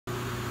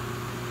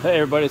Hey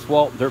everybody, it's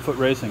Walt, Dirtfoot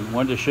Racing.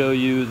 Wanted to show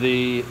you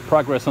the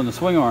progress on the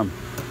swing arm.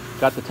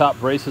 Got the top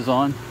braces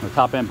on, the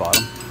top and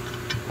bottom.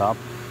 Top,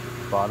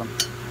 bottom.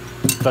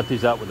 Cut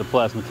these out with the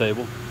plasma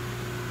table.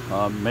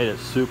 Made it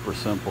super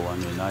simple. I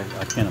mean, I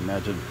can't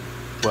imagine.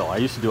 Well, I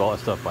used to do all that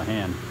stuff by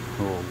hand.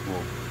 We'll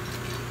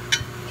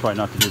try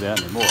not to do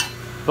that anymore.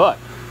 But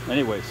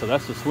anyway, so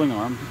that's the swing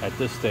arm at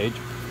this stage.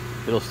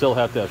 It'll still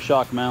have to have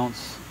shock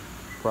mounts,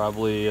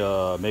 probably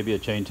maybe a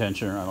chain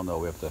tensioner. I don't know.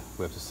 We have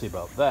to see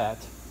about that.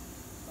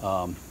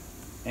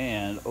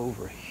 And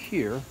over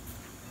here,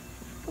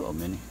 hello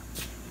Minnie,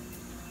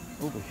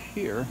 over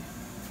here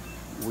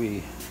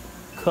we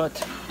cut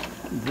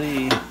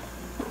the,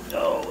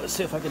 let's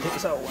see if I can take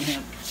this out with one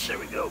hand. There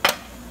we go.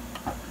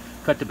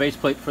 Cut the base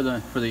plate for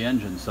the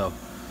engine. So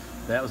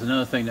that was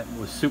another thing that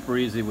was super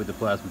easy with the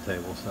plasma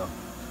table. So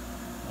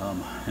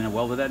and I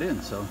welded that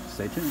in, so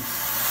stay tuned.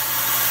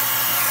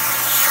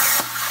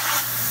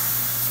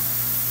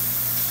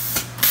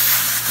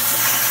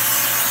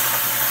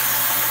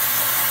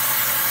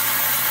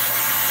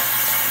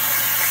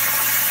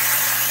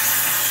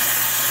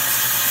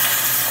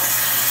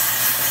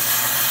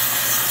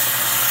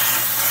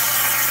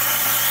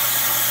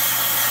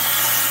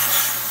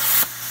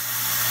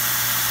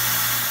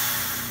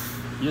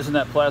 Using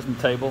that plasma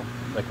table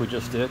like we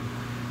just did,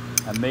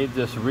 I made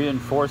this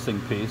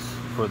reinforcing piece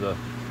for the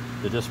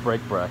disc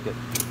brake bracket.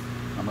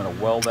 I'm going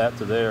to weld that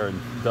to there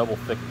and double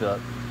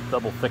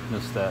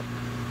thickness that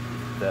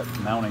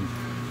mounting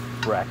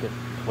bracket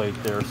plate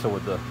there. So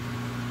with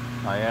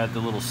I add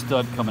the little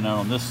stud coming out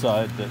on this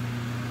side that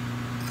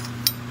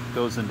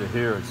goes into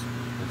here.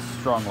 It's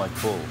strong like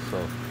bull.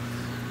 So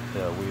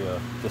yeah, we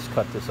just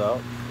cut this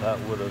out. That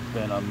would have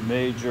been a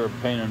major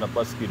pain in the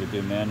butt-ski to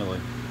do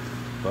manually.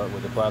 But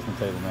with the plasma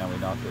table, man, we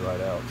knocked it right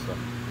out. So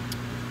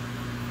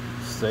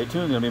stay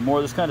tuned. There'll be more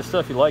of this kind of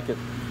stuff. If you like it,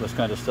 this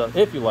kind of stuff.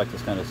 If you like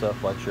this kind of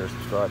stuff, like, share,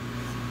 subscribe,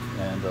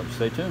 and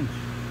stay tuned.